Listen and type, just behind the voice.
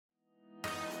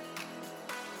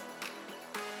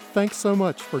Thanks so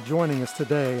much for joining us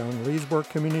today on Leesburg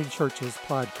Community Church's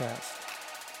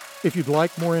podcast. If you'd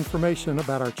like more information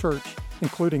about our church,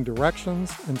 including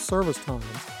directions and service times,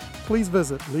 please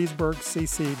visit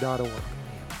leesburgcc.org.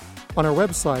 On our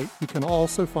website, you can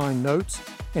also find notes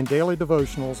and daily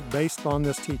devotionals based on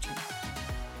this teaching.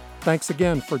 Thanks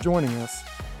again for joining us,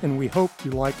 and we hope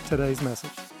you like today's message.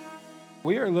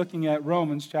 We are looking at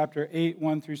Romans chapter 8,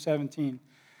 1 through 17.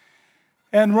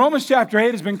 And Romans chapter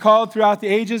 8 has been called throughout the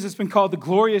ages, it's been called the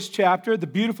glorious chapter, the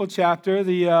beautiful chapter,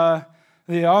 the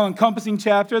all-encompassing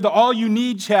chapter, the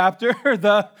all-you-need chapter.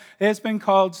 It's been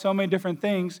called so many different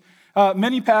things.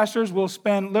 Many pastors will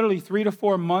spend literally 3 to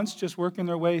 4 months just working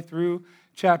their way through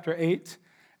chapter 8.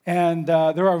 And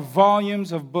there are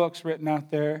volumes of books written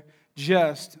out there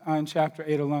just on chapter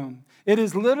 8 alone. It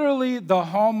is literally the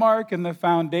hallmark and the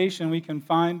foundation we can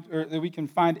find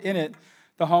in it,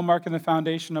 the hallmark and the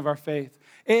foundation of our faith.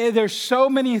 There's so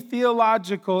many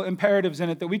theological imperatives in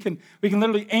it that we can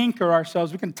literally anchor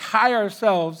ourselves. We can tie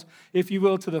ourselves, if you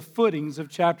will, to the footings of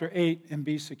chapter 8 and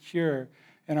be secure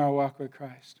in our walk with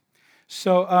Christ.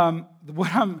 So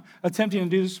what I'm attempting to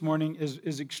do this morning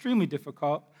is extremely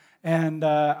difficult, and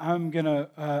I'm going to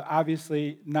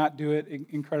obviously not do it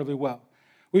incredibly well.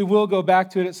 We will go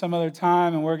back to it at some other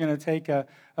time, and we're going to take a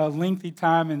lengthy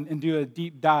time and do a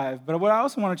deep dive. But what I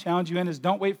also want to challenge you in is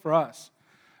don't wait for us.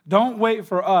 Don't wait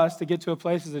for us to get to a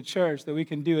place as a church that we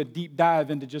can do a deep dive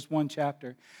into just one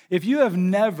chapter. If you have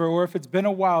never, or if it's been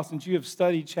a while since you have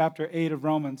studied chapter 8 of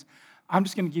Romans, I'm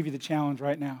just going to give you the challenge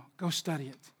right now. Go study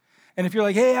it. And if you're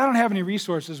like, hey, I don't have any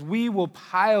resources, we will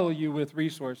pile you with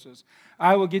resources.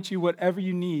 I will get you whatever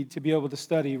you need to be able to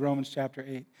study Romans chapter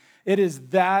 8. It is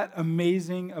that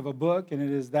amazing of a book, and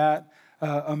it is that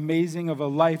amazing of a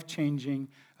life-changing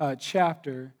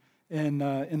chapter in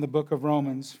the book of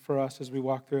Romans for us as we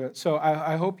walk through it. So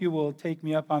I hope you will take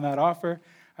me up on that offer.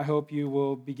 I hope you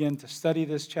will begin to study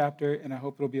this chapter, and I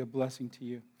hope it'll be a blessing to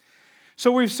you.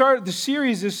 So the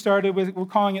series is started with, we're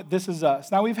calling it This Is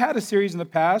Us. Now, we've had a series in the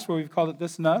past where we've called it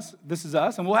This Is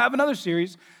Us, and we'll have another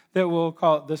series that we'll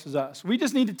call it This Is Us. We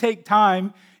just need to take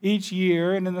time each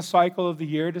year and in the cycle of the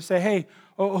year to say, hey,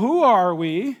 who are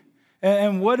we,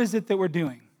 and what is it that we're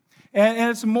doing?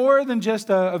 And it's more than just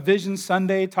a Vision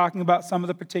Sunday talking about some of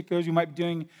the particulars you might be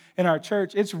doing in our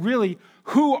church. It's really,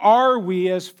 who are we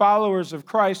as followers of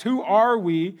Christ? Who are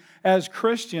we as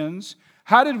Christians?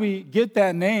 How did we get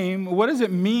that name? What does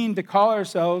it mean to call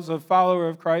ourselves a follower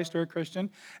of Christ or a Christian?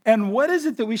 And what is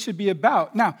it that we should be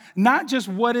about? Now, not just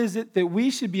what is it that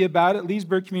we should be about at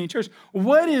Leesburg Community Church.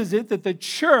 What is it that the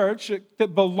church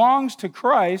that belongs to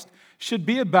Christ should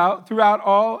be about throughout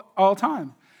all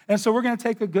time? And so we're going to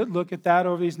take a good look at that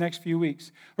over these next few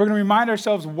weeks. We're going to remind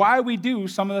ourselves why we do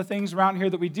some of the things around here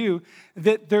that we do,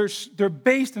 that they're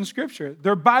based in Scripture.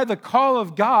 They're by the call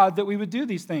of God that we would do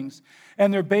these things.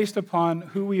 And they're based upon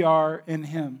who we are in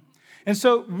Him. And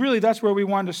so really that's where we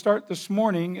wanted to start this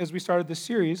morning as we started this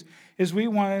series, is we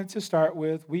wanted to start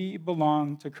with, we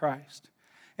belong to Christ.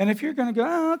 And if you're going to go,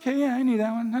 oh, okay, yeah, I knew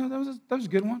that one. No, that was a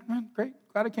good one. Man, great,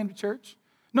 glad I came to church.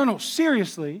 No,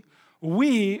 seriously.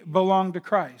 We belong to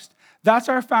Christ. That's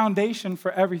our foundation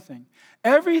for everything.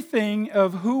 Everything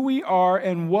of who we are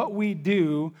and what we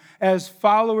do as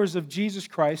followers of Jesus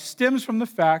Christ stems from the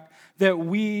fact that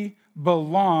we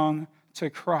belong to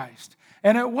Christ.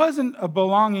 And it wasn't a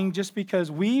belonging just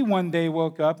because we one day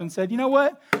woke up and said, you know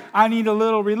what? I need a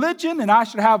little religion and I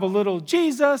should have a little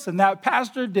Jesus, and that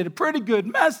pastor did a pretty good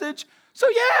message. So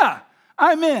yeah,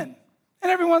 I'm in.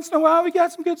 And every once in a while we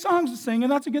got some good songs to sing,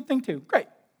 and that's a good thing too. Great.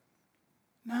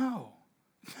 No,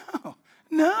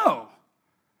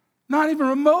 not even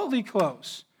remotely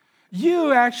close.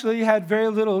 You actually had very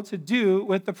little to do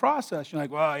with the process. You're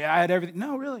like, well, yeah, I had everything.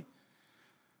 No, really.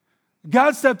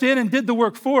 God stepped in and did the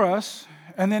work for us,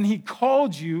 and then He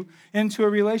called you into a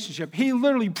relationship. He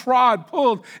literally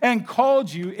pulled, and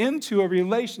called you into a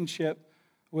relationship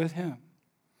with Him.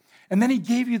 And then He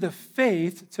gave you the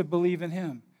faith to believe in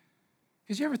Him.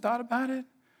 Because you ever thought about it?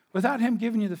 Without Him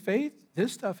giving you the faith,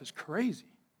 this stuff is crazy.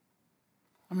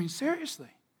 I mean, seriously,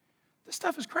 this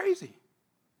stuff is crazy.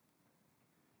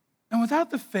 And without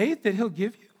the faith that He'll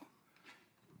give you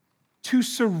to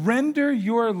surrender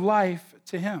your life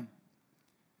to Him.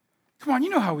 Come on, you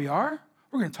know how we are.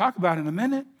 We're going to talk about it in a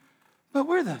minute. But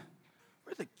we're the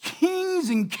kings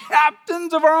and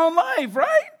captains of our own life,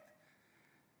 right?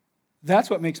 That's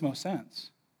what makes most sense.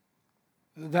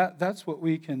 That's what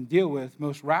we can deal with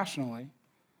most rationally.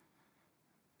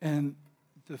 And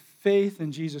the faith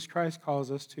in Jesus Christ calls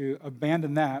us to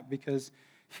abandon that because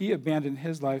He abandoned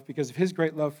His life because of His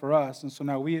great love for us. And so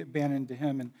now we abandon to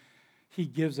Him, and He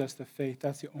gives us the faith.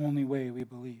 That's the only way we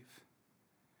believe.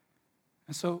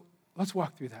 And so let's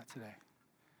walk through that today.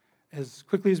 As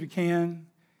quickly as we can,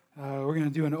 we're going to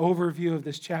do an overview of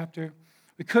this chapter.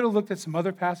 We could have looked at some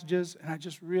other passages, and I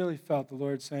just really felt the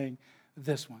Lord saying,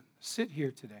 this one, sit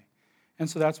here today. And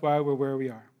so that's why we're where we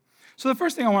are. So the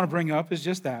first thing I want to bring up is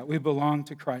just that. We belong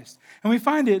to Christ. And we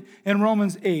find it in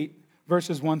Romans 8,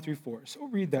 verses 1 through 4. So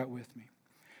read that with me.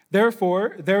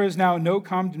 Therefore, there is now no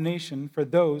condemnation for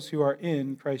those who are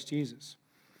in Christ Jesus.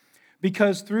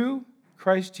 Because through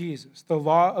Christ Jesus, the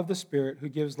law of the Spirit who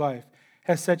gives life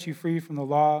has set you free from the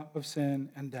law of sin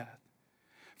and death.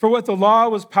 For what the law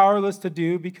was powerless to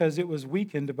do because it was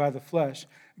weakened by the flesh,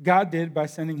 God did by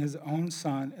sending his own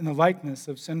Son in the likeness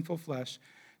of sinful flesh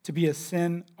to be a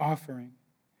sin offering.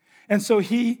 And so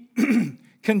he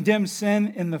condemned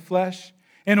sin in the flesh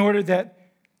in order that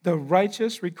the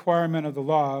righteous requirement of the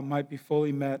law might be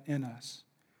fully met in us,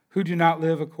 who do not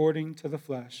live according to the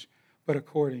flesh, but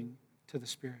according to the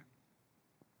Spirit.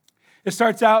 It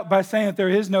starts out by saying that there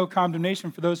is no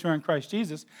condemnation for those who are in Christ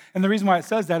Jesus. And the reason why it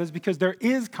says that is because there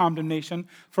is condemnation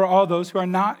for all those who are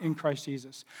not in Christ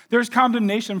Jesus. There's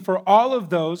condemnation for all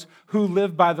of those who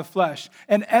live by the flesh.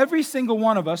 And every single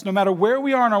one of us, no matter where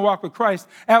we are in our walk with Christ,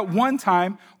 at one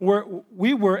time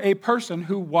we were a person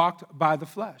who walked by the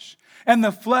flesh. And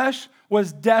the flesh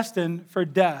was destined for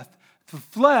death. The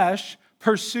flesh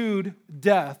pursued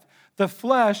death. The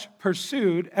flesh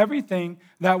pursued everything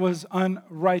that was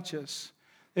unrighteous.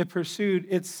 It pursued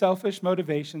its selfish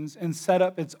motivations and set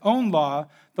up its own law,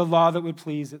 the law that would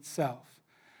please itself.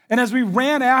 And as we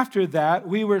ran after that,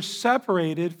 we were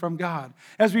separated from God.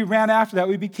 As we ran after that,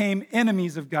 we became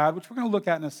enemies of God, which we're going to look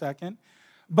at in a second.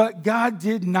 But God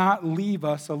did not leave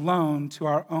us alone to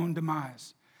our own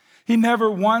demise. He never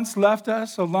once left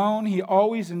us alone. He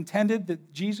always intended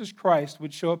that Jesus Christ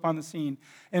would show up on the scene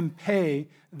and pay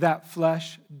that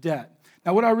flesh debt.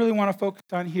 Now, what I really want to focus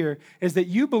on here is that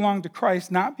you belong to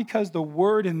Christ, not because the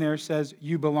word in there says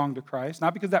you belong to Christ,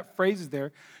 not because that phrase is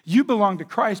there. You belong to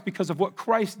Christ because of what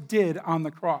Christ did on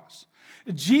the cross.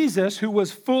 Jesus, who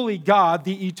was fully God,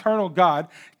 the eternal God,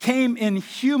 came in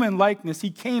human likeness. He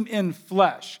came in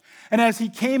flesh. And as he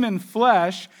came in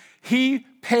flesh, he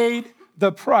paid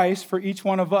the price for each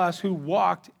one of us who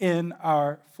walked in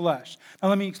our flesh. Now,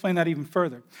 let me explain that even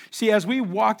further. See, as we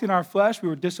walked in our flesh, we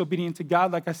were disobedient to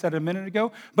God, like I said a minute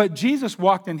ago, but Jesus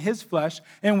walked in his flesh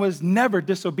and was never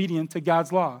disobedient to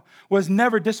God's law, was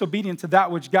never disobedient to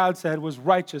that which God said was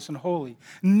righteous and holy,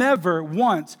 never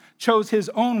once chose his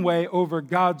own way over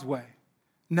God's way.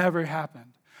 Never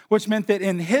happened, which meant that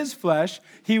in his flesh,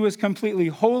 he was completely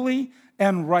holy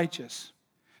and righteous.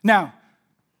 Now,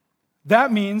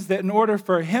 that means that in order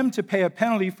for him to pay a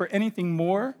penalty for anything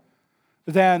more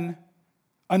than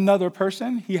another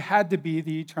person, he had to be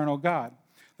the eternal God.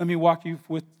 Let me walk you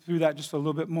through that just a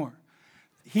little bit more.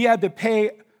 He had to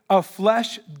pay a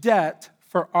flesh debt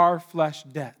for our flesh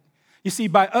debt. You see,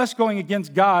 by us going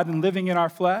against God and living in our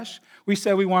flesh, we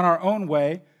said we want our own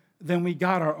way, then we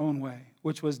got our own way,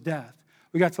 which was death.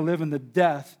 We got to live in the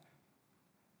death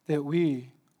that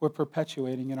we were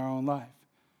perpetuating in our own life.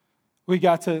 We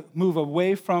got to move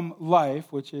away from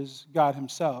life, which is God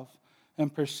himself,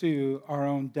 and pursue our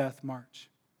own death march.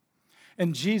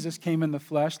 And Jesus came in the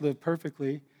flesh, lived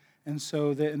perfectly, and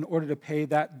so that in order to pay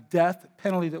that death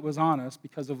penalty that was on us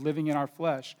because of living in our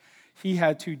flesh, he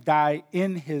had to die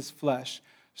in his flesh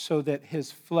so that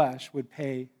his flesh would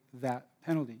pay that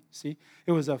penalty. See,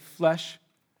 it was a flesh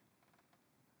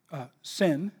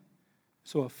sin,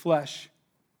 so a flesh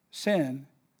sin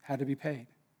had to be paid,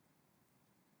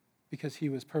 because he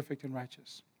was perfect and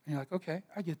righteous. And you're like, okay,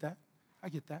 I get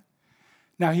that.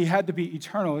 Now, he had to be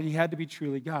eternal. He had to be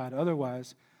truly God.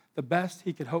 Otherwise, the best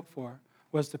he could hope for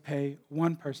was to pay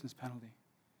one person's penalty.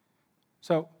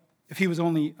 So if he was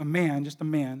only a man, just a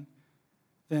man,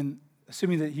 then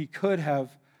assuming that he could have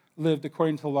lived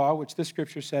according to the law, which this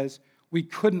scripture says we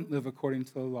couldn't live according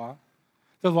to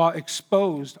the law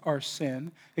exposed our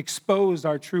sin, exposed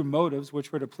our true motives,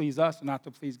 which were to please us and not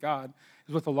to please God,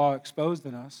 is what the law exposed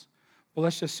in us. Well,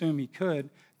 let's just assume he could,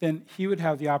 then he would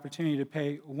have the opportunity to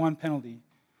pay one penalty.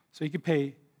 So he could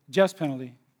pay Jeff's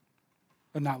penalty,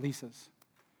 but not Lisa's.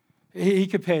 He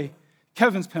could pay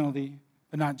Kevin's penalty,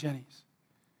 but not Jenny's.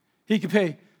 He could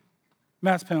pay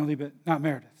Matt's penalty, but not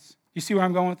Meredith's. You see where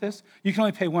I'm going with this? You can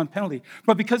only pay one penalty.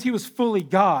 But because he was fully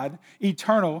God,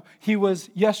 eternal, he was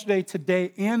yesterday,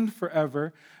 today, and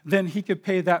forever, then he could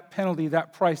pay that penalty,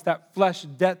 that price, that flesh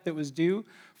debt that was due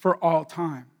for all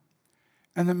time.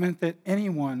 And that meant that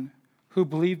anyone who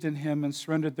believed in him and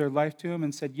surrendered their life to him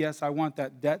and said, yes, I want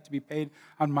that debt to be paid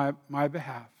on my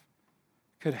behalf,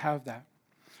 could have that.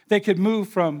 They could move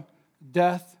from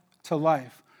death to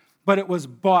life. but it was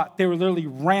bought. They were literally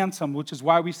ransomed, which is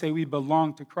why we say we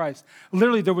belong to Christ.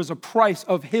 Literally, there was a price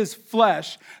of his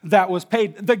flesh that was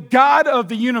paid. The God of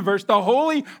the universe, the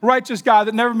holy, righteous God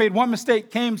that never made one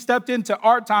mistake, came, stepped into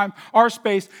our time, our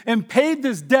space, and paid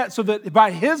this debt so that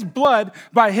by his blood,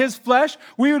 by his flesh,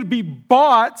 we would be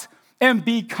bought and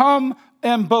become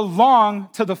and belong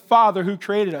to the Father who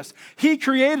created us. He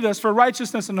created us for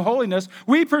righteousness and holiness.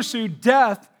 We pursued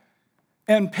death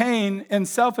and pain and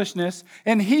selfishness,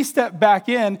 and he stepped back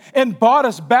in and bought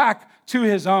us back to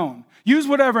his own. Use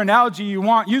whatever analogy you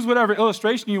want. Use whatever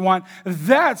illustration you want.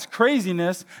 That's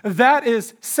craziness. That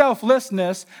is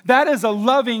selflessness. That is a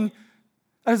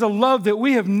love that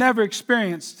we have never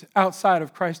experienced outside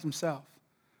of Christ himself.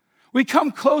 We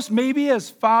come close maybe as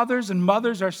fathers and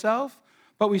mothers ourselves,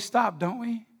 but we stop, don't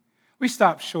we? We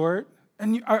stop short.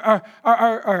 And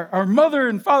our mother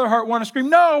and father heart want to scream,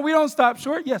 no, we don't stop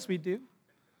short. Yes, we do.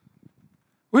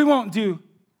 We won't do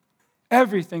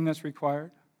everything that's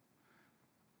required.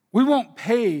 We won't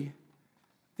pay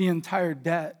the entire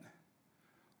debt.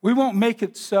 We won't make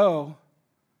it so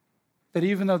that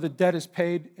even though the debt is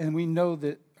paid and we know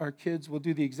that our kids will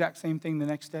do the exact same thing the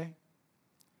next day,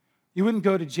 you wouldn't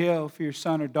go to jail for your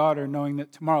son or daughter knowing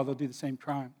that tomorrow they'll do the same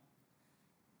crime.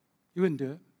 You wouldn't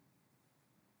do it.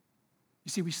 You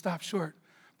see, we stop short.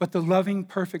 But the loving,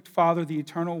 perfect Father, the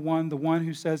eternal one, the one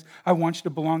who says, I want you to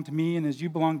belong to me, and as you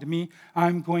belong to me,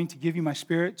 I'm going to give you my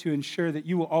spirit to ensure that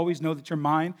you will always know that you're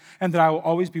mine and that I will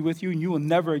always be with you, and you will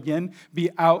never again be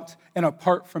out and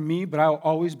apart from me, but I will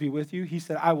always be with you. He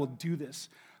said, I will do this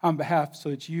on behalf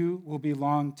so that you will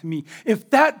belong to me.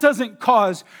 If that doesn't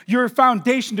cause your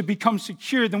foundation to become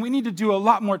secure, then we need to do a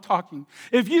lot more talking.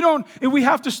 If we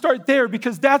have to start there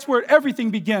because that's where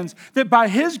everything begins. That by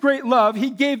his great love,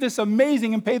 he gave this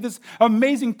amazing and paid this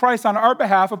amazing price on our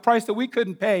behalf, a price that we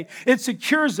couldn't pay. It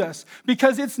secures us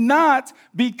because it's not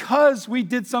because we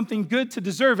did something good to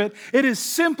deserve it. It is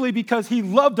simply because he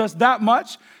loved us that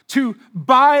much to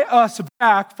buy us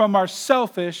back from our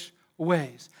selfish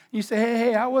ways. You say,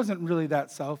 hey, I wasn't really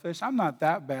that selfish. I'm not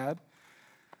that bad.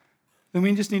 Then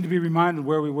we just need to be reminded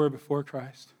where we were before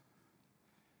Christ.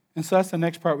 And so that's the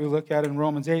next part we look at in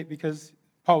Romans 8 because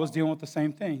Paul was dealing with the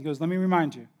same thing. He goes, let me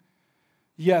remind you.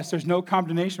 Yes, there's no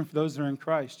condemnation for those that are in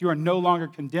Christ. You are no longer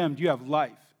condemned. You have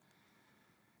life.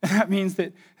 And that means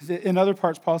that in other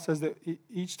parts, Paul says that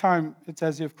each time it's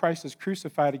as if Christ is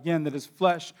crucified again, that his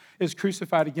flesh is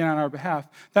crucified again on our behalf.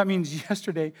 That means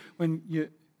yesterday when you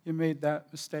made that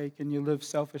mistake and you lived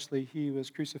selfishly, he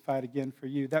was crucified again for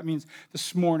you. That means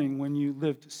this morning when you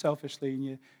lived selfishly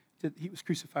and he was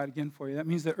crucified again for you. That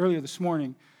means that earlier this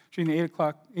morning during the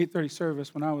 8:30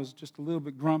 service when I was just a little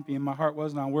bit grumpy and my heart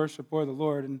wasn't on worship or the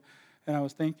Lord and I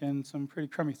was thinking some pretty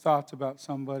crummy thoughts about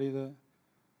somebody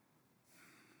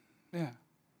he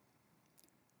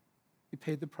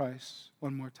paid the price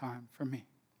one more time for me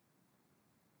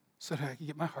so that I could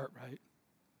get my heart right.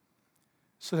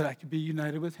 So that I could be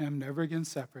united with him, never again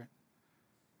separate.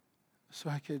 So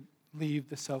I could leave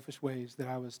the selfish ways that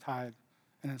I was tied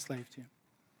and enslaved to. And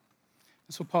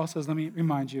so Paul says, let me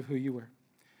remind you of who you were.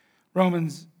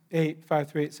 Romans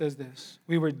 8:5-8 says this,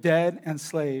 we were dead and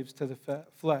slaves to the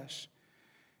flesh.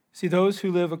 See, those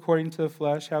who live according to the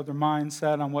flesh have their mind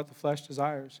set on what the flesh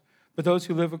desires. But those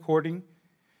who live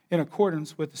in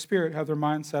accordance with the Spirit have their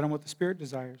mind set on what the Spirit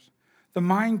desires. The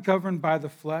mind governed by the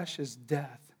flesh is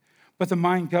death. But the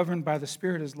mind governed by the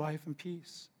Spirit is life and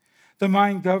peace. The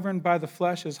mind governed by the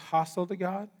flesh is hostile to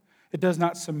God. It does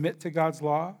not submit to God's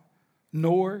law,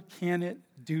 nor can it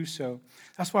do so.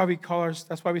 That's why we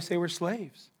say we're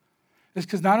slaves. It's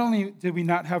because not only did we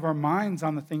not have our minds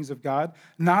on the things of God,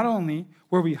 not only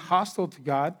were we hostile to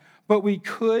God, but we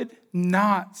could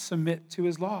not submit to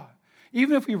his law.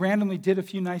 Even if we randomly did a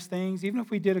few nice things, even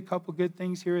if we did a couple good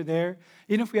things here or there,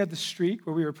 even if we had the streak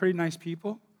where we were pretty nice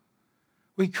people,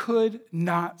 we could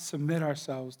not submit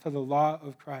ourselves to the law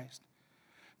of Christ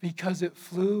because it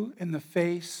flew in the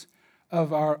face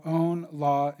of our own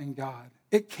law in God.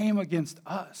 It came against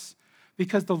us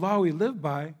because the law we lived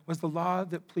by was the law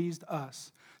that pleased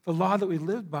us. The law that we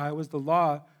lived by was the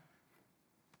law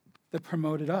that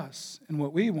promoted us and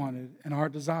what we wanted and our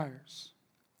desires.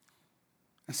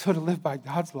 And so to live by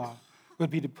God's law would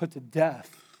be to put to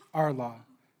death our law,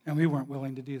 and we weren't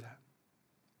willing to do that.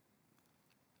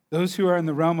 Those who are in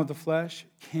the realm of the flesh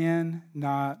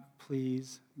cannot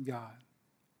please God.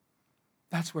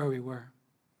 That's where we were.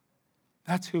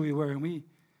 That's who we were. And we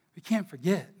can't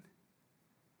forget.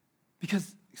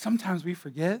 Because sometimes we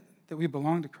forget that we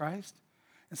belong to Christ.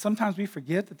 And sometimes we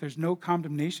forget that there's no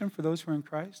condemnation for those who are in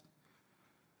Christ.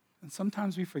 And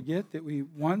sometimes we forget that we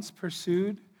once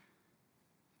pursued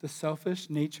the selfish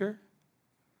nature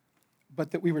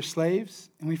but that we were slaves,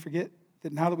 and we forget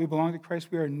that now that we belong to Christ,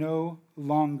 we are no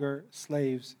longer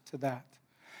slaves to that.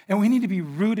 And we need to be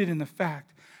rooted in the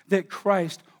fact that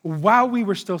Christ, while we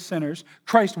were still sinners,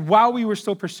 Christ, while we were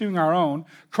still pursuing our own,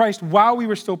 Christ, while we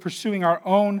were still pursuing our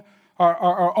own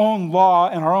law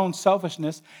and our own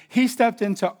selfishness, he stepped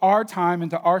into our time,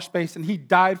 into our space, and he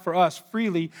died for us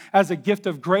freely as a gift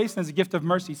of grace and as a gift of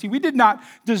mercy. See, we did not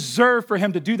deserve for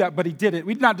him to do that, but he did it.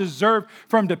 We did not deserve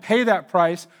for him to pay that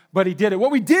price, but he did it.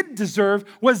 What we did deserve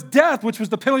was death, which was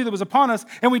the penalty that was upon us,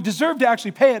 and we deserved to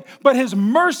actually pay it, but his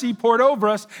mercy poured over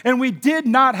us, and we did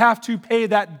not have to pay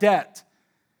that debt.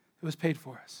 It was paid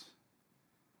for us.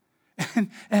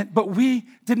 But we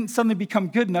didn't suddenly become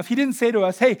good enough. He didn't say to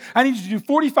us, hey, I need you to do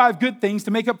 45 good things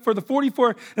to make up for the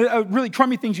 44 really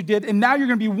crummy things you did, and now you're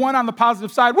going to be one on the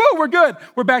positive side. Whoa, we're good.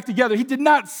 We're back together. He did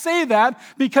not say that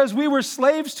because we were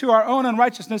slaves to our own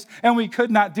unrighteousness, and we could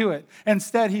not do it.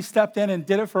 Instead, he stepped in and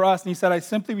did it for us, and he said, I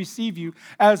simply receive you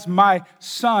as my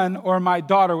son or my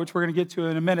daughter, which we're going to get to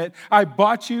in a minute. I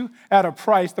bought you at a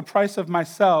price, the price of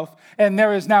myself, and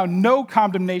there is now no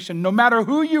condemnation. No matter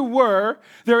who you were,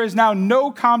 there is now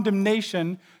no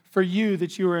condemnation for you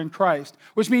that you are in Christ.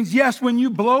 Which means, yes, when you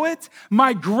blow it,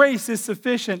 my grace is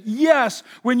sufficient. Yes,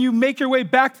 when you make your way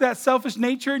back to that selfish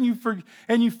nature and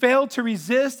you fail to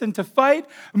resist and to fight,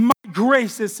 my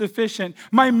grace is sufficient.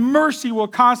 My mercy will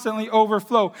constantly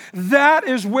overflow. That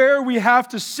is where we have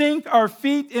to sink our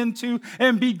feet into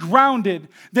and be grounded.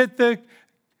 That the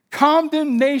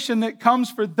condemnation that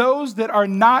comes for those that are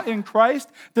not in Christ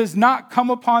does not come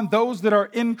upon those that are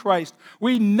in Christ.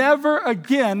 We never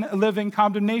again live in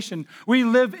condemnation. We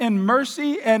live in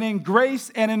mercy and in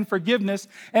grace and in forgiveness,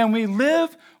 and we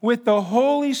live with the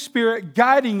Holy Spirit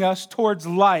guiding us towards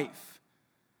life.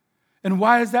 And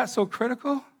why is that so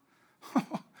critical?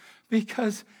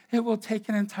 Because it will take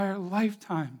an entire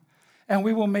lifetime, and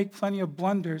we will make plenty of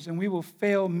blunders, and we will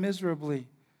fail miserably.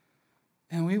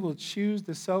 And we will choose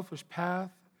the selfish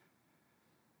path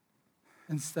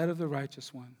instead of the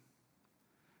righteous one.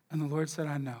 And the Lord said,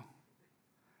 I know.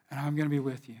 And I'm going to be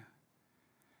with you.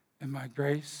 And my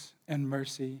grace and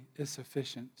mercy is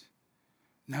sufficient.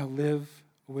 Now live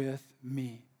with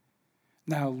me.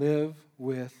 Now live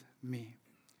with me.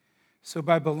 So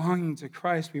by belonging to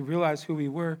Christ, we realize who we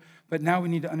were. But now we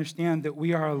need to understand that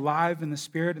we are alive in the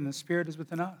Spirit, and the Spirit is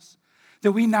within us.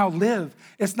 That we now live.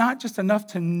 It's not just enough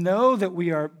to know that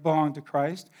we belong to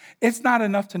Christ. It's not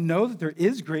enough to know that there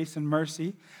is grace and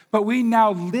mercy, but we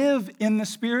now live in the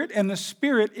Spirit, and the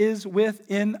Spirit is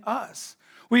within us.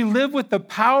 We live with the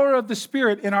power of the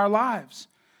Spirit in our lives.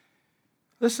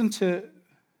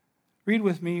 Read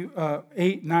with me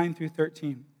 8, 9 through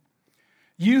 13.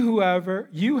 You,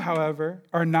 however,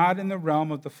 are not in the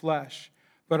realm of the flesh,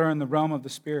 but are in the realm of the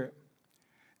Spirit.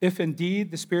 If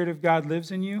indeed the Spirit of God lives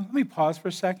in you, let me pause for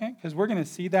a second, because we're going to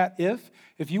see that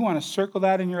if you want to circle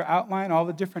that in your outline, all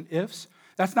the different ifs,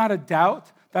 that's not a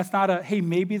doubt. That's not a, hey,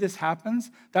 maybe this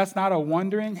happens. That's not a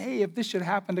wondering, hey, if this should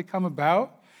happen to come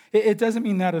about. It doesn't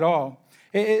mean that at all.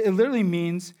 It literally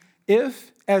means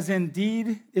if, as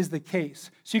indeed is the case.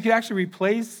 So you could actually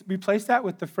replace that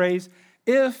with the phrase,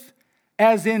 if,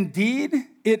 as indeed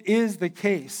it is the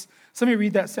case. So let me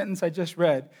read that sentence I just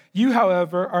read. You,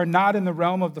 however, are not in the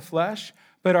realm of the flesh,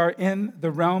 but are in the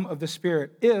realm of the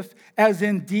Spirit. If, as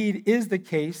indeed is the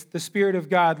case, the Spirit of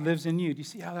God lives in you. Do you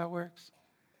see how that works?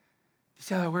 Do you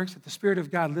see how that works? That the Spirit of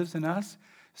God lives in us,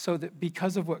 so that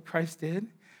because of what Christ did,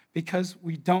 because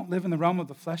we don't live in the realm of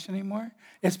the flesh anymore,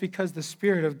 it's because the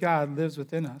Spirit of God lives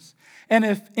within us. And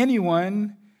if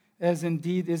anyone, as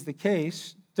indeed is the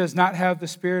case, does not have the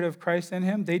Spirit of Christ in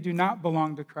him, they do not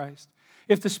belong to Christ.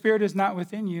 If the Spirit is not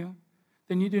within you,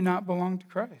 then you do not belong to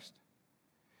Christ.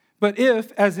 But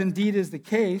if, as indeed is the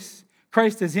case,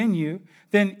 Christ is in you,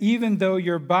 then even though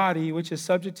your body, which is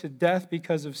subject to death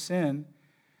because of sin,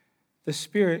 the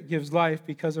Spirit gives life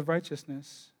because of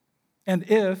righteousness. And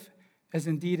if, as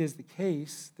indeed is the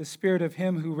case, the Spirit of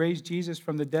him who raised Jesus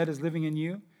from the dead is living in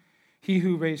you, he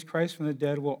who raised Christ from the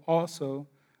dead will also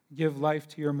give life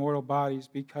to your mortal bodies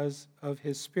because of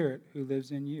his Spirit who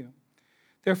lives in you.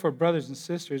 Therefore, brothers and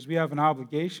sisters, we have an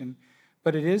obligation,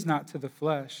 but it is not to the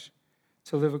flesh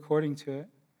to live according to it.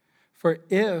 For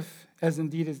if, as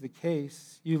indeed is the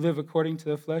case, you live according to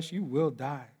the flesh, you will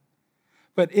die.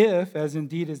 But if, as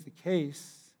indeed is the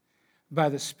case, by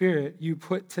the Spirit, you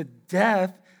put to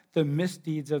death the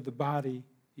misdeeds of the body,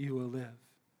 you will live.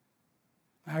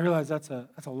 I realize that's a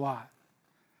lot.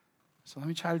 So let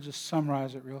me try to just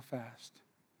summarize it real fast.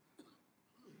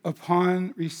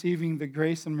 Upon receiving the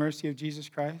grace and mercy of Jesus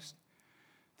Christ,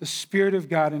 the Spirit of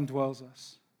God indwells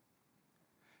us.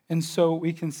 And so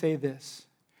we can say this,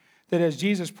 that as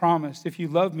Jesus promised, if you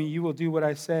love me, you will do what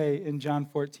I say in John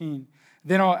 14.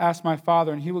 Then I'll ask my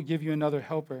Father, and he will give you another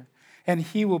helper, and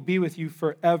he will be with you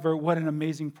forever. What an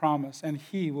amazing promise. And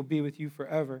he will be with you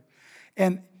forever.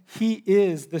 And he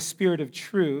is the Spirit of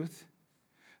truth.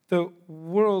 The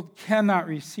world cannot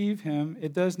receive him.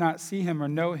 It does not see him or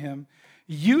know him.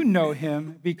 You know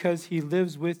him because he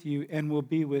lives with you and will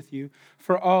be with you.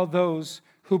 For all those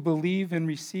who believe and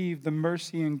receive the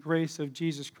mercy and grace of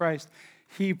Jesus Christ,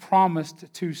 he promised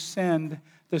to send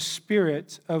the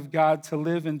Spirit of God to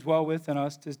live and dwell within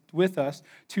us,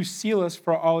 to seal us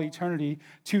for all eternity,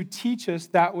 to teach us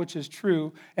that which is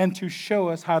true, and to show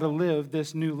us how to live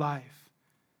this new life.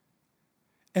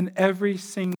 And every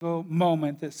single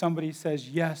moment that somebody says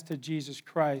yes to Jesus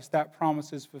Christ, that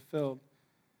promise is fulfilled.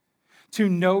 To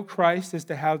know Christ is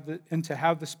to have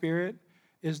the Spirit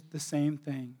is the same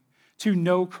thing. To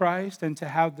know Christ and to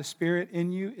have the Spirit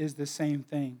in you is the same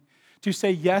thing. To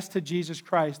say yes to Jesus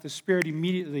Christ, the Spirit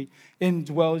immediately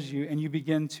indwells you and you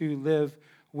begin to live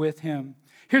with him.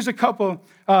 Here's a couple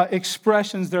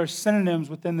expressions that are synonyms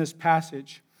within this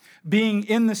passage. Being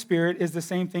in the Spirit is the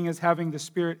same thing as having the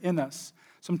Spirit in us.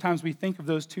 Sometimes we think of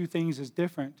those two things as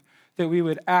different, that we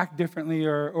would act differently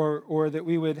or that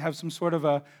we would have some sort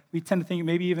of we tend to think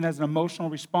maybe even as an emotional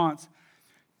response.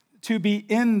 To be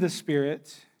in the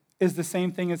Spirit is the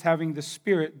same thing as having the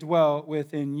Spirit dwell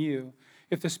within you.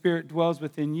 If the Spirit dwells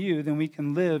within you, then we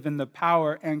can live in the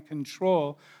power and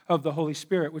control of the Holy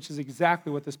Spirit, which is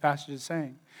exactly what this passage is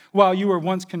saying. While you were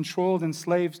once controlled and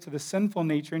slaves to the sinful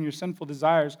nature and your sinful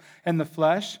desires and the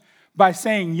flesh, by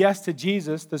saying yes to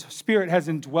Jesus, the Spirit has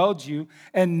indwelled you,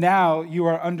 and now you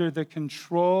are under the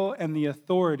control and the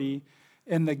authority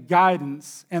and the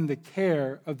guidance and the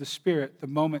care of the Spirit the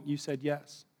moment you said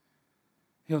yes.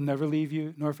 He'll never leave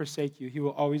you nor forsake you. He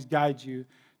will always guide you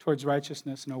towards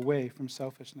righteousness and away from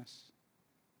selfishness.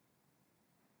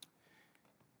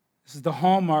 This is the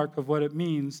hallmark of what it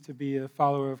means to be a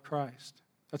follower of Christ.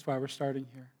 That's why we're starting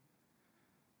here.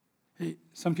 Hey,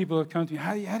 some people have come to me,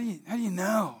 how do you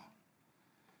know?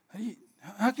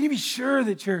 How can you be sure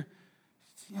that that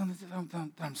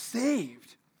I'm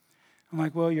saved? I'm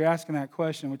like, well, you're asking that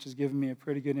question, which is giving me a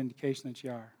pretty good indication that you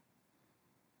are.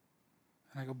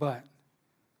 And I go, but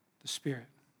the Spirit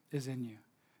is in you.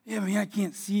 Yeah, I mean, I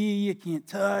can't see, I can't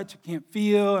touch, I can't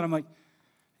feel. And I'm like,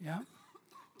 yeah.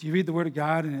 Do you read the Word of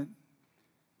God and it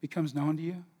becomes known to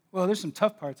you? Well, there's some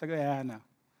tough parts. I go, yeah, no.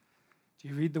 Do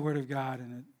you read the Word of God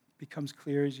and it becomes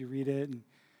clear as you read it? And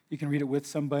you can read it with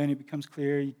somebody and it becomes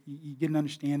clear. You get an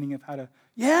understanding of how to,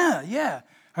 yeah.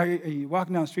 Are you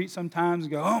walking down the street sometimes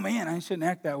and go, oh, man, I shouldn't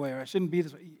act that way or I shouldn't be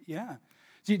this way? Yeah.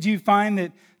 Do you find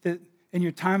that in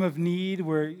your time of need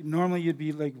where normally you'd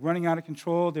be like running out of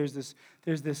control, there's this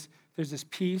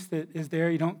peace that is there.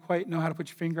 You don't quite know how to put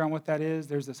your finger on what that is.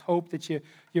 There's this hope that you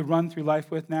run through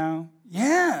life with now.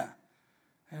 Yeah.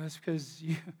 It was because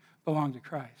you belong to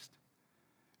Christ.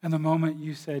 And the moment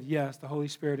you said yes, the Holy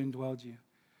Spirit indwelled you.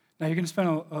 Now you're going to spend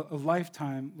a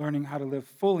lifetime learning how to live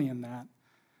fully in that.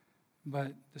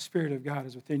 But the Spirit of God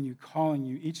is within you, calling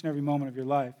you each and every moment of your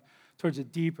life towards a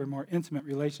deeper, more intimate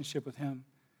relationship with him.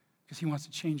 Because he wants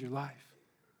to change your life.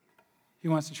 He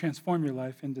wants to transform your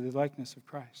life into the likeness of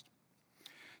Christ.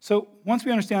 So once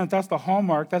we understand that that's the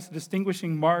hallmark, that's the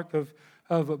distinguishing mark of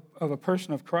a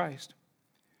person of Christ,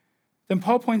 then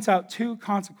Paul points out two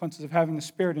consequences of having the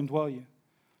Spirit indwell you.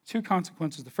 Two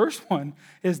consequences. The first one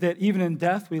is that even in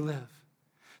death we live.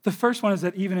 The first one is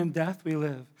that even in death we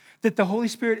live. That the Holy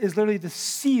Spirit is literally the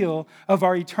seal of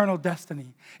our eternal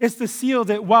destiny. It's the seal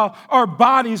that while our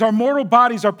mortal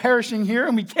bodies are perishing here,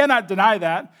 and we cannot deny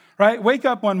that, right? Wake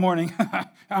up one morning,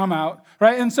 I'm out,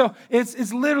 right? And so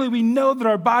it's literally, we know that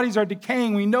our bodies are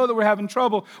decaying. We know that we're having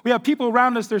trouble. We have people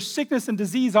around us. There's sickness and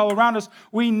disease all around us.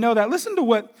 We know that. Listen to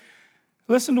what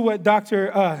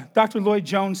Dr. Lloyd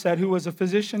Jones said, who was a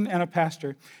physician and a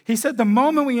pastor. He said, the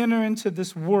moment we enter into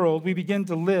this world, we begin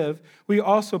to live, we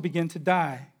also begin to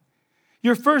die.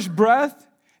 Your first breath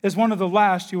is one of the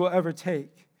last you will ever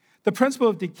take. The principle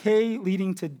of decay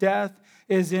leading to death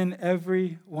is in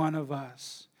every one of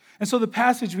us. And so the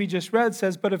passage we just read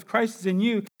says, but if Christ is in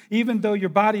you, even though your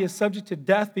body is subject to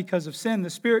death because of sin, the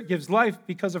Spirit gives life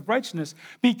because of righteousness.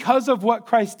 Because of what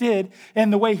Christ did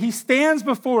and the way he stands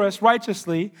before us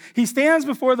righteously, he stands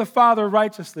before the Father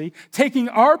righteously, taking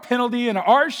our penalty and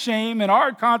our shame and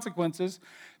our consequences.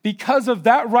 Because of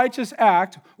that righteous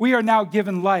act, we are now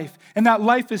given life. And that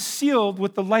life is sealed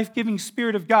with the life-giving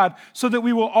Spirit of God so that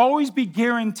we will always be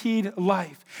guaranteed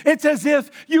life. It's as if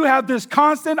you have this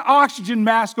constant oxygen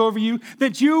mask over you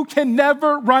that you can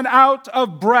never run out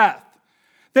of breath.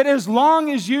 That as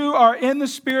long as you are in the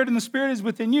Spirit and the Spirit is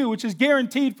within you, which is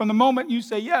guaranteed from the moment you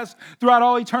say yes throughout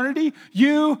all eternity,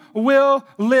 you will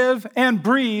live and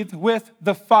breathe with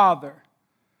the Father.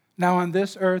 Now on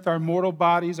this earth, our mortal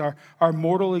bodies, our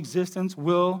mortal existence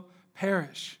will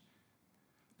perish.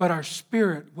 But our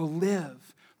spirit will live.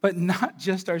 But not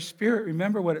just our spirit.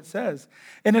 Remember what it says.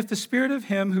 And if the Spirit of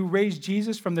him who raised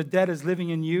Jesus from the dead is living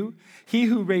in you, he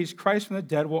who raised Christ from the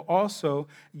dead will also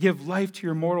give life to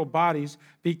your mortal bodies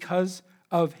because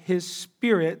of his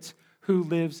Spirit who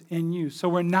lives in you. So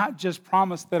we're not just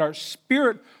promised that our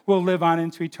spirit will live on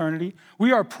into eternity.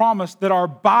 We are promised that our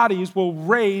bodies will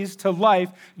raise to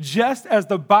life just as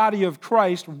the body of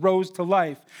Christ rose to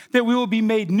life. That we will be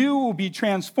made new, we'll be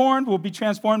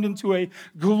transformed into a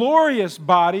glorious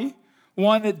body,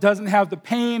 one that doesn't have the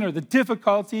pain or the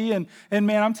difficulty. And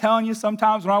man, I'm telling you,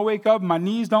 sometimes when I wake up and my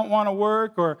knees don't want to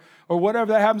work or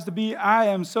whatever that happens to be, I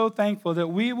am so thankful that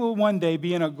we will one day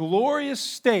be in a glorious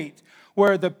state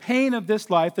where the pain of this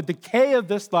life, the decay of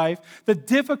this life, the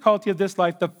difficulty of this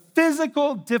life, the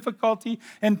physical difficulty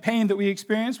and pain that we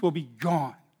experience will be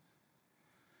gone.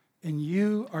 And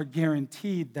you are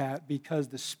guaranteed that because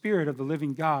the Spirit of the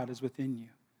living God is within you.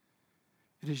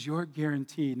 It is your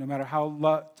guarantee, no matter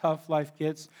how tough life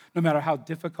gets, no matter how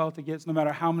difficult it gets, no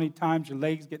matter how many times your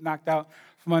legs get knocked out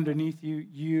from underneath you,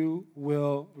 you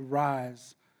will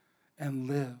rise and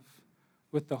live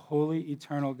with the holy,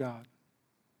 eternal God.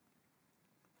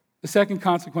 The second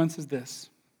consequence is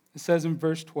this. It says in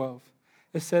verse 12,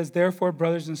 it says, therefore,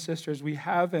 brothers and sisters, we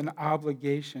have an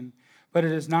obligation, but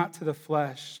it is not to the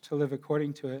flesh to live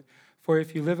according to it. For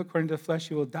if you live according to the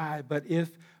flesh, you will die. But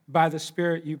if by the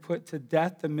Spirit you put to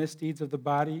death the misdeeds of the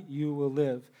body, you will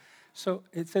live. So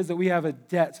it says that we have a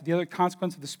debt. So the other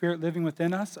consequence of the Spirit living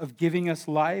within us, of giving us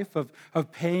life, of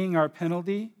paying our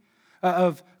penalty,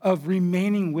 of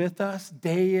remaining with us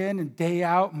day in and day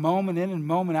out, moment in and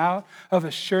moment out, of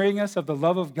assuring us of the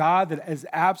love of God that is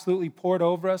absolutely poured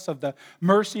over us, of the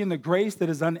mercy and the grace that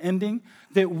is unending,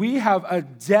 that we have a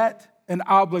debt, an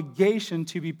obligation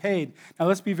to be paid. Now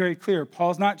let's be very clear.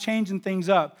 Paul's not changing things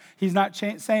up. He's not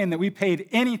saying that we paid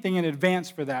anything in advance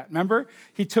for that. Remember?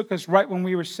 He took us right when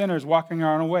we were sinners walking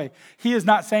our own way. He is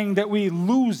not saying that we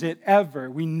lose it ever.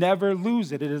 We never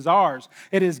lose it. It is ours.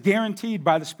 It is guaranteed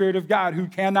by the Spirit of God who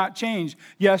cannot change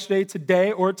yesterday,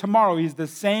 today, or tomorrow. He's the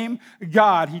same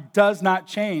God. He does not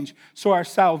change. So our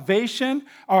salvation,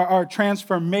 our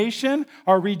transformation,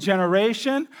 our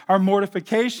regeneration, our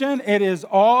mortification, it is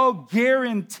all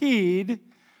guaranteed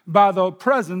by the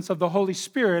presence of the Holy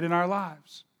Spirit in our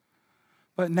lives.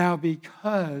 But now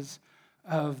because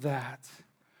of that,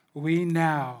 we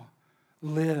now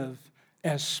live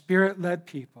as Spirit-led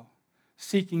people,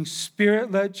 seeking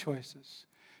Spirit-led choices,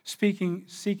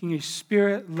 seeking a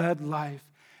Spirit-led life.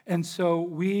 And so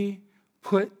we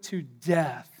put to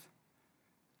death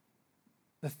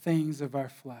the things of our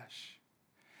flesh.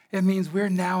 It means we're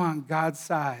now on God's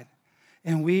side.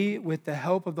 And we, with the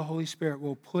help of the Holy Spirit,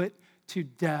 will put to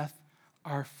death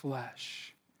our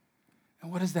flesh.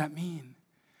 And what does that mean?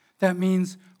 That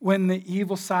means when the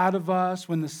evil side of us,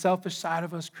 when the selfish side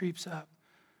of us creeps up,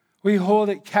 we hold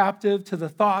it captive to the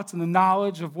thoughts and the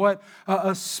knowledge of what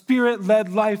a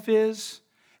Spirit-led life is,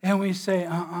 and we say,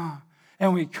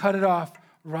 and we cut it off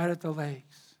right at the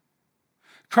legs.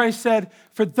 Christ said,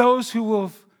 for those who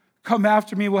will come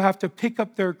after me will have to pick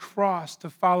up their cross to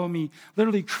follow me,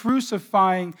 literally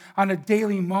crucifying on a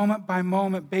daily,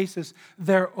 moment-by-moment basis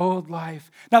their old life.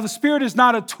 Now, the Spirit is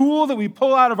not a tool that we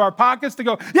pull out of our pockets to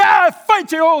go, yeah,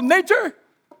 fight your old nature.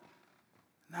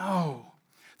 No.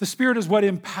 The Spirit is what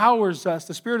empowers us.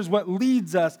 The Spirit is what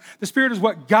leads us. The Spirit is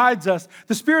what guides us.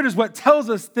 The Spirit is what tells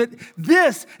us that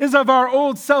this is of our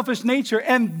old selfish nature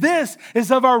and this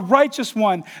is of our righteous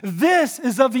one. This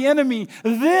is of the enemy.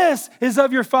 This is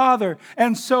of your Father.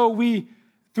 And so we,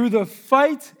 through the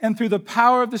fight and through the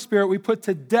power of the Spirit, we put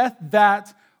to death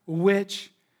that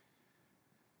which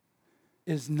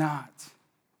is not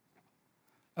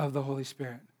of the Holy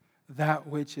Spirit, that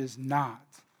which is not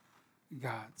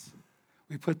God's.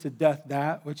 We put to death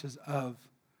that which is of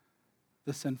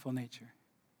the sinful nature.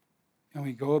 And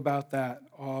we go about that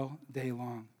all day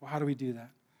long. Well, how do we do that?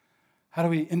 How do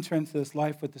we enter into this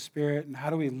life with the Spirit? And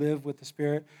how do we live with the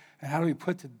Spirit? And how do we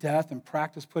put to death and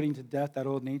practice putting to death that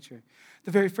old nature?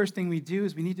 The very first thing we do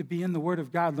is we need to be in the Word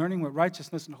of God, learning what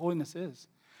righteousness and holiness is.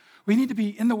 We need to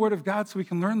be in the Word of God so we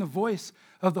can learn the voice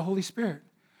of the Holy Spirit.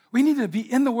 We need to be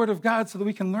in the Word of God so that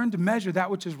we can learn to measure that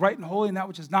which is right and holy and that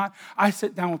which is not. I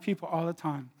sit down with people all the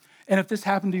time. And if this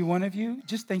happened to one of you,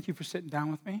 just thank you for sitting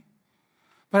down with me.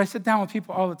 But I sit down with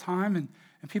people all the time, and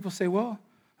people say, well,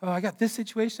 oh, I got this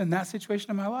situation and that situation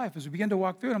in my life. As we begin to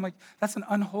walk through it, I'm like, that's an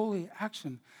unholy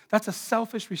action. That's a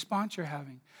selfish response you're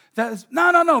having. That is,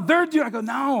 no, they're doing. I go,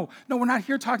 no, we're not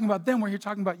here talking about them. We're here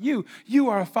talking about you. You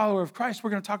are a follower of Christ. We're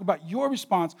going to talk about your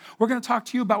response. We're going to talk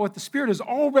to you about what the Spirit is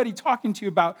already talking to you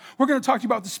about. We're going to talk to you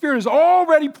about what the Spirit is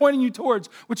already pointing you towards,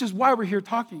 which is why we're here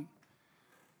talking.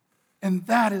 And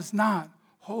that is not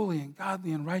holy and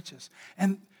godly and righteous.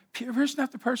 And person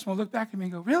after person will look back at me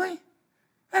and go, really?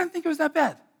 I didn't think it was that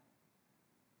bad.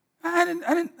 I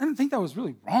didn't think that was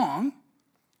really wrong.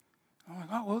 I'm like,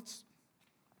 oh, well,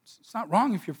 it's not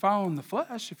wrong if you're following the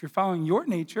flesh, if you're following your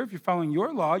nature, if you're following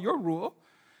your law, your rule,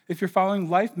 if you're following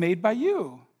life made by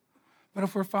you. But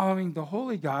if we're following the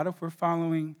holy God, if we're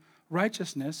following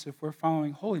righteousness, if we're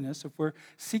following holiness, if we're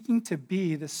seeking to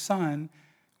be the son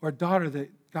or daughter that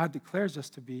God declares us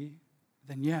to be,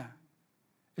 then yeah,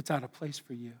 it's out of place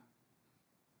for you.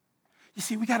 You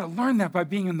see, we got to learn that by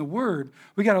being in the Word.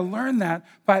 We got to learn that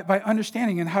by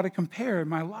understanding and how to compare in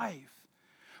my life.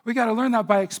 We got to learn that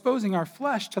by exposing our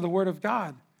flesh to the Word of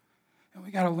God. And we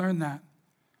got to learn that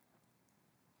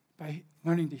by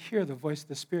learning to hear the voice of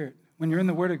the Spirit. When you're in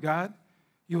the Word of God,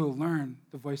 you will learn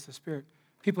the voice of the Spirit.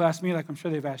 People ask me, like I'm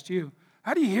sure they've asked you,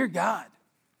 how do you hear God?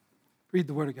 Read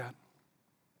the Word of God.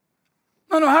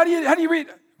 No, how do you read?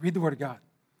 Read the Word of God.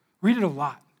 Read it a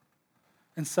lot.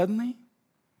 And suddenly,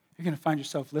 you're going to find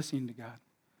yourself listening to God.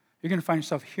 You're going to find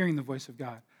yourself hearing the voice of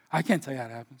God. I can't tell you how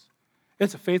it happens.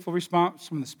 It's a faithful response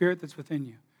from the Spirit that's within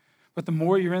you. But the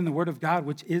more you're in the Word of God,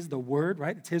 which is the Word,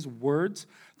 right? It's His words.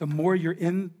 The more you're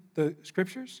in the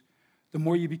Scriptures, the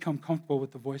more you become comfortable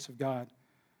with the voice of God.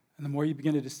 And the more you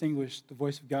begin to distinguish the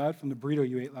voice of God from the burrito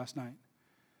you ate last night,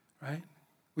 right?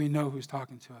 We know who's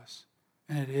talking to us.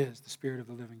 And it is the Spirit of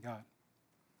the living God.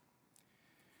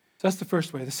 So that's the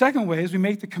first way. The second way is we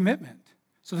make the commitment.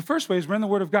 So the first way is we're in the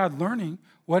Word of God learning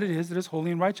what it is that is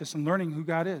holy and righteous and learning who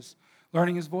God is,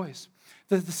 learning His voice.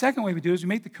 The second way we do is we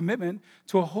make the commitment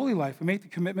to a holy life. We make the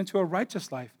commitment to a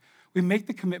righteous life. We make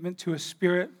the commitment to a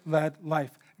Spirit-led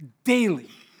life. Daily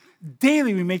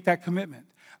we make that commitment.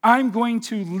 I'm going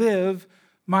to live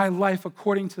my life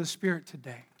according to the Spirit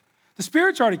today. The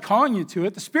Spirit's already calling you to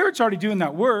it. The Spirit's already doing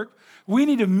that work. We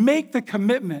need to make the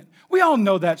commitment. We all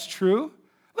know that's true.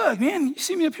 Look, man, you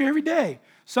see me up here every day.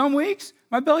 Some weeks,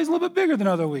 my belly's a little bit bigger than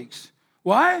other weeks.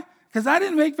 Why? Because I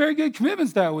didn't make very good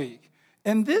commitments that week.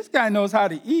 And this guy knows how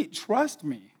to eat, trust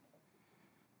me.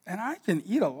 And I can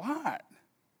eat a lot.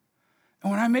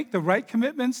 And when I make the right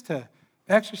commitments to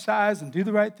exercise and do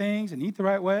the right things and eat the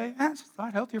right way, it's a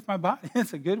lot healthier for my body.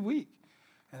 It's a good week.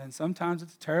 And then sometimes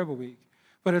it's a terrible week.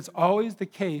 But it's always the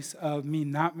case of me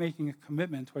not making a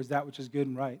commitment towards that which is good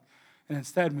and right, and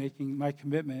instead making my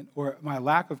commitment or my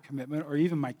lack of commitment or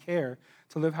even my care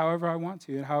to live however I want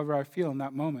to and however I feel in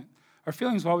that moment. Our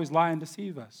feelings will always lie and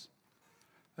deceive us.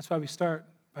 That's why we start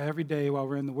by every day while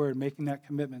we're in the Word, making that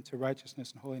commitment to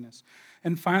righteousness and holiness.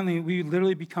 And finally, we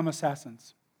literally become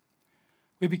assassins.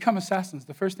 We become assassins.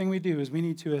 The first thing we do is we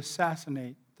need to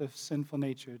assassinate the sinful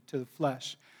nature to the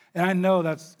flesh. And I know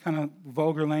that's kind of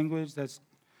vulgar language, that's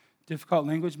difficult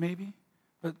language maybe,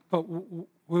 but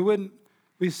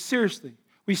we seriously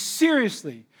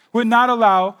would not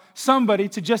allow somebody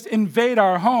to just invade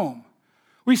our home.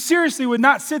 We seriously would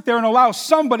not sit there and allow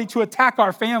somebody to attack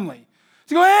our family.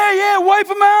 To go, hey, yeah, wipe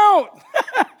them out.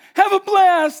 Have a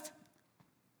blast.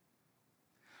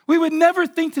 We would never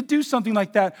think to do something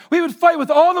like that. We would fight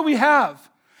with all that we have.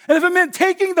 And if it meant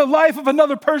taking the life of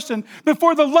another person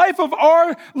before the life of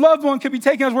our loved one could be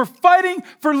taken, as we're fighting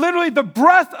for literally the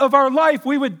breath of our life,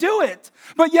 we would do it.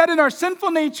 But yet in our sinful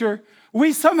nature,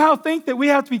 we somehow think that we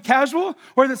have to be casual,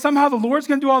 or that somehow the Lord's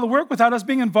going to do all the work without us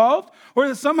being involved, or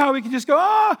that somehow we can just go,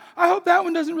 I hope that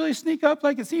one doesn't really sneak up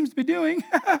like it seems to be doing.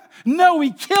 No,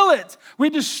 we kill it. We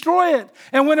destroy it.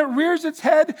 And when it rears its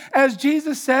head, as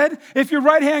Jesus said, if your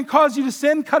right hand causes you to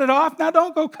sin, cut it off. Now,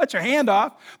 don't go cut your hand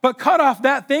off, but cut off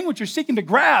that thing which you're seeking to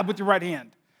grab with your right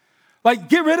hand. Like,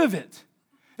 get rid of it.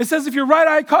 It says if your right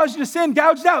eye causes you to sin,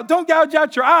 gouge it out. Don't gouge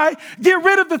out your eye. Get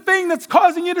rid of the thing that's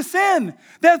causing you to sin.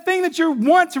 That thing that you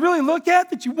want to really look at,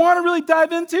 that you want to really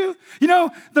dive into. You know,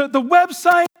 the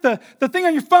website, the thing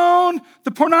on your phone,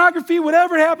 the pornography,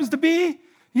 whatever it happens to be.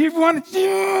 You just want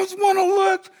to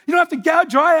look. You don't have to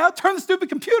gouge your eye out. Turn the stupid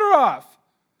computer off.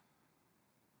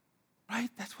 Right?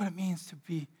 That's what it means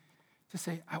to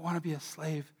say, I want to be a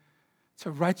slave to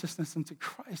righteousness and to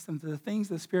Christ and to the things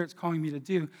the Spirit's calling me to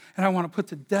do. And I want to put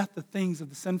to death the things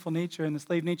of the sinful nature and the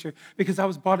slave nature, because I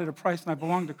was bought at a price and I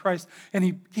belong to Christ. And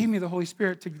He gave me the Holy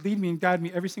Spirit to lead me and guide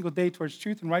me every single day towards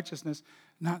truth and righteousness,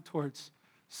 not towards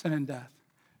sin and death.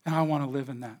 And I want to live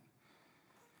in that.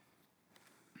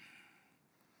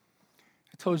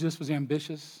 told you this was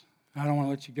ambitious. I don't want to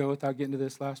let you go without getting to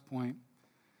this last point,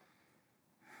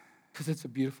 because it's a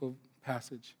beautiful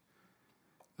passage.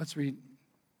 Let's read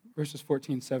verses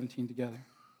 14 and 17 together.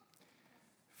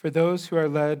 For those who are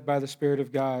led by the Spirit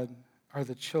of God are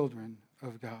the children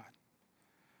of God.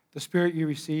 The Spirit you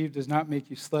received does not make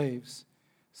you slaves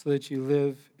so that you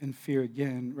live in fear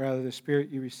again. Rather, the Spirit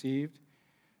you received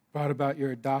brought about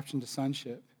your adoption to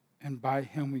sonship, and by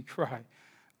him we cry,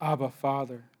 Abba,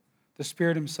 Father. The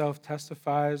Spirit himself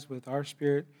testifies with our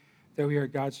spirit that we are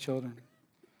God's children.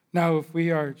 Now, if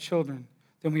we are children,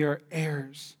 then we are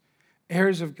heirs,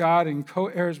 heirs of God and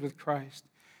co-heirs with Christ,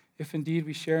 if indeed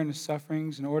we share in his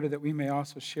sufferings, in order that we may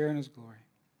also share in his glory.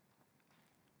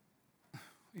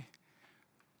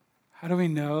 How do we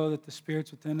know that the Spirit's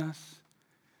within us?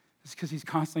 It's because he's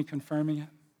constantly confirming it.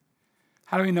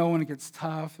 How do we know when it gets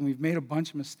tough and we've made a bunch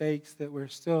of mistakes that we're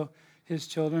still his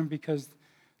children? Because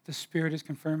the Spirit is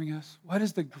confirming us. What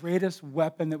is the greatest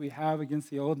weapon that we have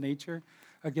against the old nature,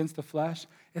 against the flesh?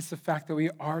 It's the fact that we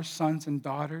are sons and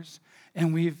daughters,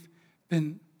 and we've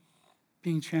been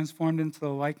being transformed into the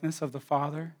likeness of the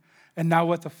Father. And now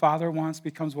what the Father wants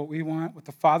becomes what we want. What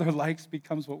the Father likes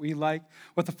becomes what we like.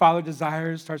 What the Father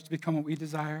desires starts to become what we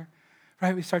desire.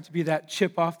 Right? We start to be that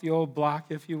chip off the old block,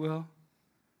 if you will.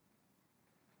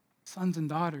 Sons and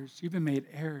daughters, you've been made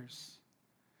heirs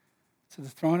to the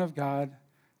throne of God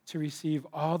to receive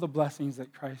all the blessings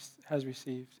that Christ has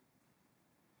received.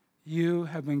 You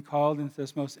have been called into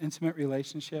this most intimate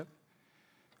relationship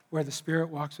where the Spirit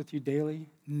walks with you daily,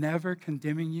 never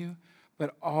condemning you,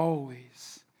 but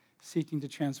always seeking to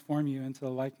transform you into the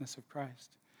likeness of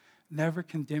Christ. Never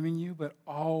condemning you, but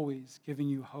always giving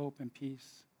you hope and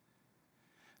peace.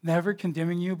 Never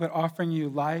condemning you, but offering you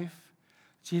life.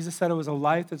 Jesus said it was a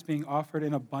life that's being offered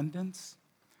in abundance.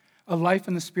 A life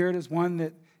in the Spirit is one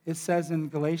that it says in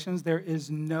Galatians, there is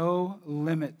no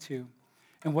limit to.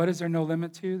 And what is there no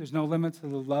limit to? There's no limit to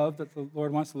the love that the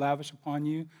Lord wants to lavish upon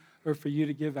you or for you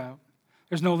to give out.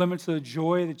 There's no limit to the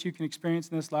joy that you can experience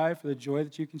in this life or the joy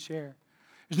that you can share.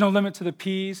 There's no limit to the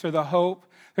peace or the hope.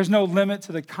 There's no limit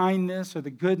to the kindness or the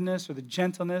goodness or the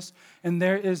gentleness. And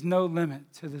there is no limit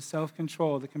to the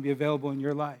self-control that can be available in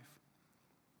your life.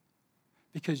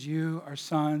 Because you are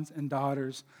sons and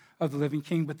daughters of the living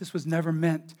King. But this was never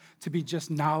meant to be just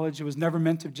knowledge. It was never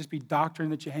meant to just be doctrine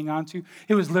that you hang on to.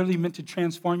 It was literally meant to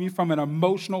transform you from an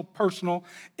emotional, personal,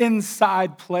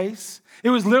 inside place. It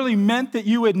was literally meant that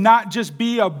you would not just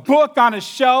be a book on a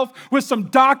shelf with some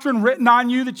doctrine written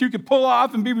on you that you could pull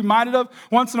off and be reminded of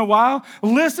once in a while.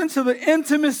 Listen to the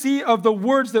intimacy of the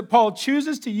words that Paul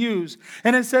chooses to use.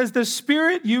 And it says, the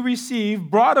Spirit you received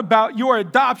brought about your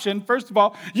adoption. First of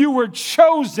all, you were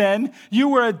chosen, you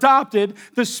were adopted.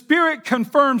 The Spirit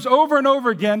confirms over and over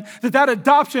again that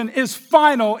adoption is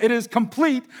final, it is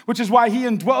complete, which is why he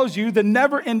indwells you. The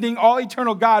never-ending,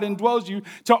 all-eternal God indwells you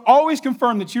to always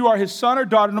confirm that you are his son or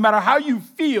daughter. No matter how you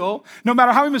feel, no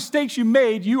matter how many mistakes you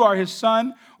made, you are his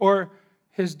son or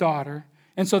his daughter.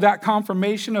 And so that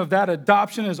confirmation of that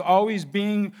adoption is always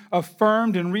being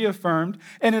affirmed and reaffirmed.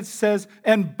 And it says,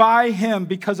 and by him,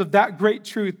 because of that great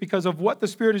truth, because of what the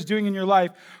Spirit is doing in your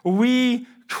life, we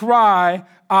cry,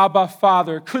 Abba,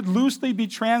 Father. Could loosely be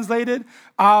translated,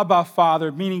 Abba,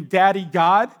 Father, meaning Daddy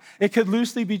God. It could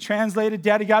loosely be translated,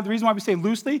 Daddy God. The reason why we say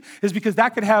loosely is because that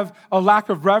could have a lack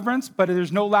of reverence, but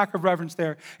there's no lack of reverence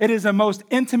there. It is a most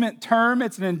intimate term.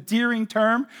 It's an endearing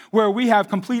term where we have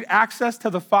complete access to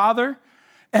the Father.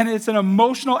 And it's an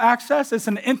emotional access. It's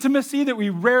an intimacy that we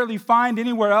rarely find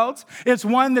anywhere else. It's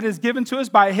one that is given to us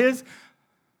by his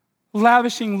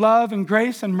lavishing love and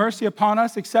grace and mercy upon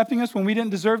us, accepting us when we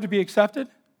didn't deserve to be accepted,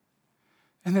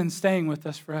 and then staying with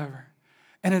us forever.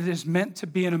 And it is meant to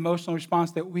be an emotional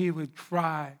response that we would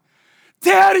cry,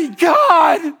 Daddy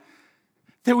God!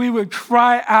 That we would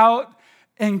cry out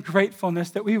in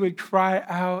gratefulness, that we would cry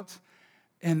out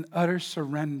in utter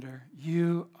surrender.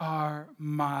 You are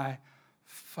my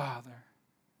Father.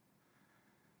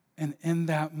 And in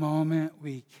that moment,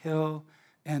 we kill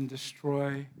and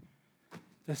destroy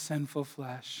the sinful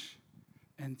flesh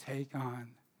and take on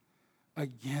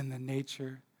again the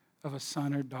nature of a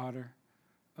son or daughter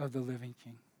of the living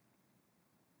King.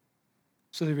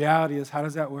 So the reality is, how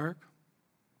does that work?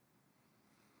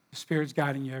 The Spirit's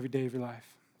guiding you every day of your life,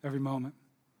 every moment.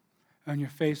 And when you're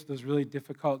faced with those really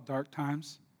difficult, dark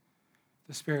times,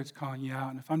 the Spirit's calling you out.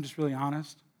 And if I'm just really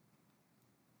honest,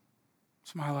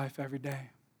 it's my life every day.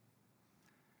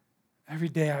 Every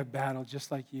day I battle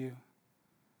just like you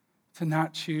to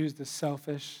not choose the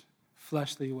selfish,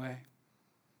 fleshly way.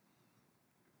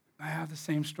 I have the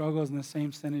same struggles and the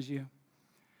same sin as you.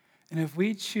 And if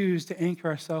we choose to anchor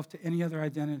ourselves to any other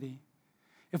identity,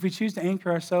 if we choose to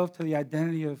anchor ourselves to the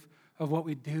identity of what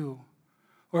we do,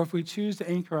 or if we choose to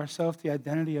anchor ourselves to the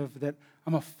identity of that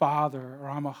I'm a father or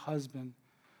I'm a husband,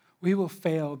 we will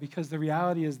fail, because the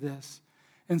reality is this.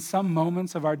 In some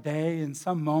moments of our day, in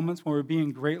some moments when we're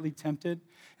being greatly tempted,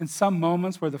 in some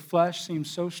moments where the flesh seems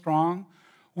so strong,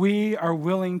 we are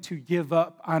willing to give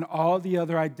up on all the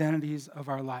other identities of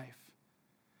our life.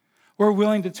 We're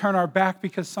willing to turn our back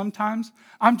because sometimes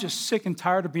I'm just sick and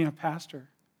tired of being a pastor.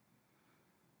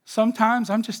 Sometimes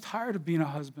I'm just tired of being a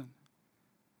husband.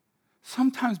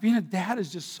 Sometimes being a dad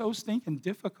is just so stinking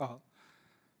difficult.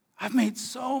 I've made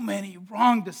so many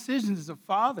wrong decisions as a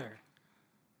father.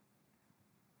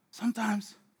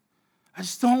 Sometimes I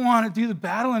just don't want to do the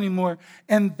battle anymore.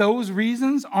 And those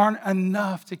reasons aren't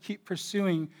enough to keep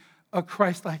pursuing a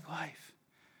Christ-like life.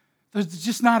 There's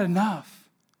just not enough.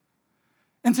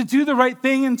 And to do the right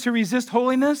thing and to resist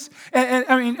holiness,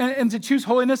 and to choose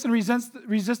holiness and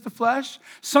resist the flesh,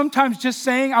 sometimes just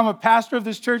saying I'm a pastor of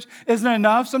this church isn't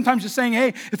enough. Sometimes just saying, hey,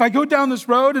 if I go down this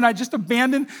road and I just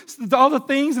abandon all the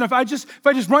things, and if I just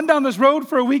run down this road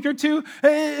for a week or two,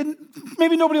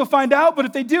 maybe nobody will find out, but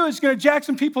if they do, it's going to jack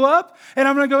some people up, and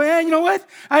I'm going to go, hey, you know what?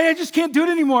 I just can't do it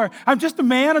anymore. I'm just a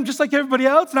man. I'm just like everybody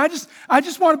else, and I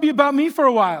just want to be about me for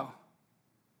a while.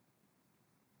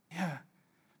 Yeah.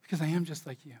 Because I am just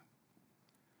like you.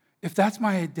 If that's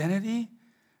my identity,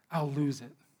 I'll lose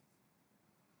it.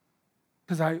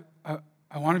 Because I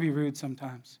want to be rude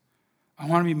sometimes. I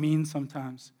want to be mean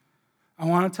sometimes. I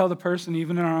want to tell the person,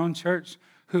 even in our own church,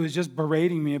 who is just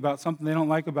berating me about something they don't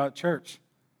like about church.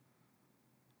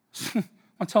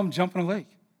 I'll tell them, jump in a lake.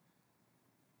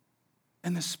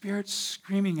 And the Spirit's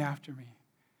screaming after me,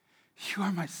 you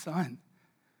are my son.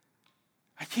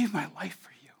 I gave my life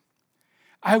for you.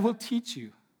 I will teach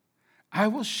you. I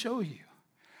will show you.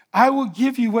 I will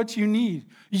give you what you need.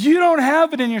 You don't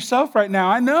have it in yourself right now,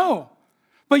 I know.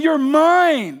 But you're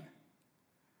mine.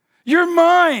 You're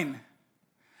mine.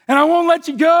 And I won't let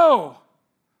you go.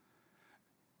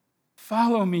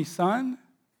 Follow me, son.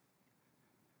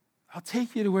 I'll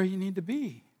take you to where you need to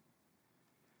be.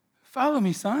 Follow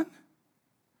me, son.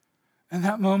 In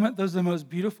that moment, those are the most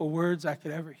beautiful words I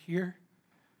could ever hear.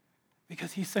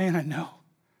 Because he's saying, I know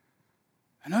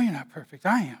you're not perfect.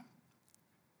 I am.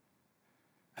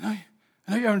 I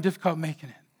know you're having difficult making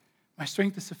it. My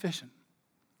strength is sufficient.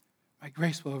 My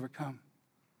grace will overcome.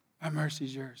 My mercy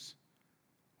is yours.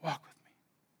 Walk with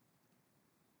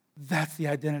me. That's the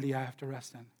identity I have to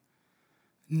rest in,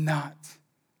 not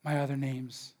my other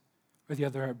names or the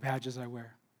other badges I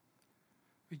wear.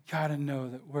 We got to know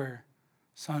that we're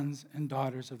sons and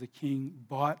daughters of the King,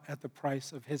 bought at the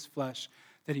price of his flesh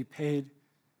that he paid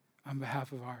on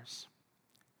behalf of ours.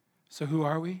 So who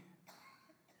are we?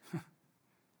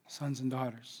 Sons and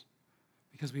daughters,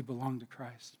 because we belong to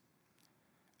Christ.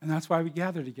 And that's why we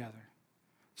gather together,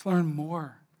 to learn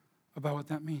more about what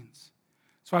that means.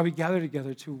 That's why we gather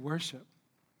together to worship.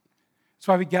 That's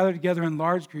why we gather together in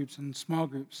large groups and small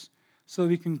groups, so that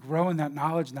we can grow in that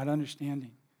knowledge and that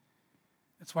understanding.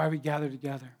 That's why we gather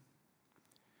together,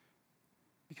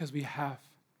 because we have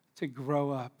to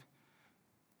grow up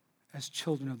as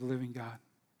children of the living God.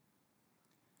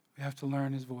 We have to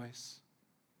learn his voice.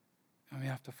 And we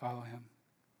have to follow him.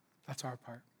 That's our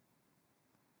part.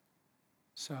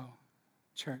 So,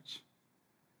 church,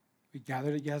 we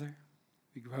gather together,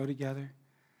 we grow together,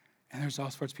 and there's all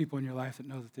sorts of people in your life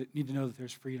that need to know that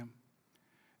there's freedom.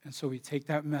 And so we take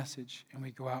that message and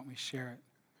we go out and we share it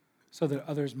so that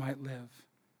others might live,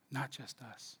 not just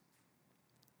us.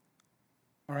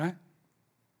 All right?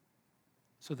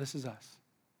 So this is us.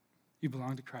 You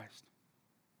belong to Christ.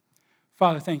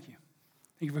 Father, thank you.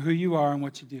 Thank you for who you are and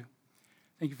what you do.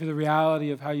 Thank you for the reality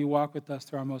of how you walk with us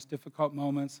through our most difficult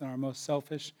moments and our most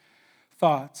selfish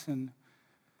thoughts and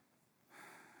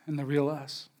the real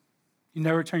us. You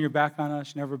never turn your back on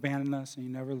us, you never abandon us, and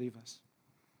you never leave us.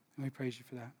 And we praise you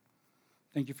for that.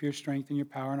 Thank you for your strength and your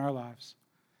power in our lives.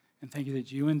 And thank you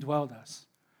that you indwelled us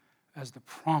as the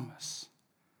promise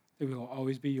that we will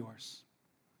always be yours.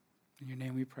 In your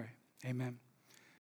name we pray. Amen.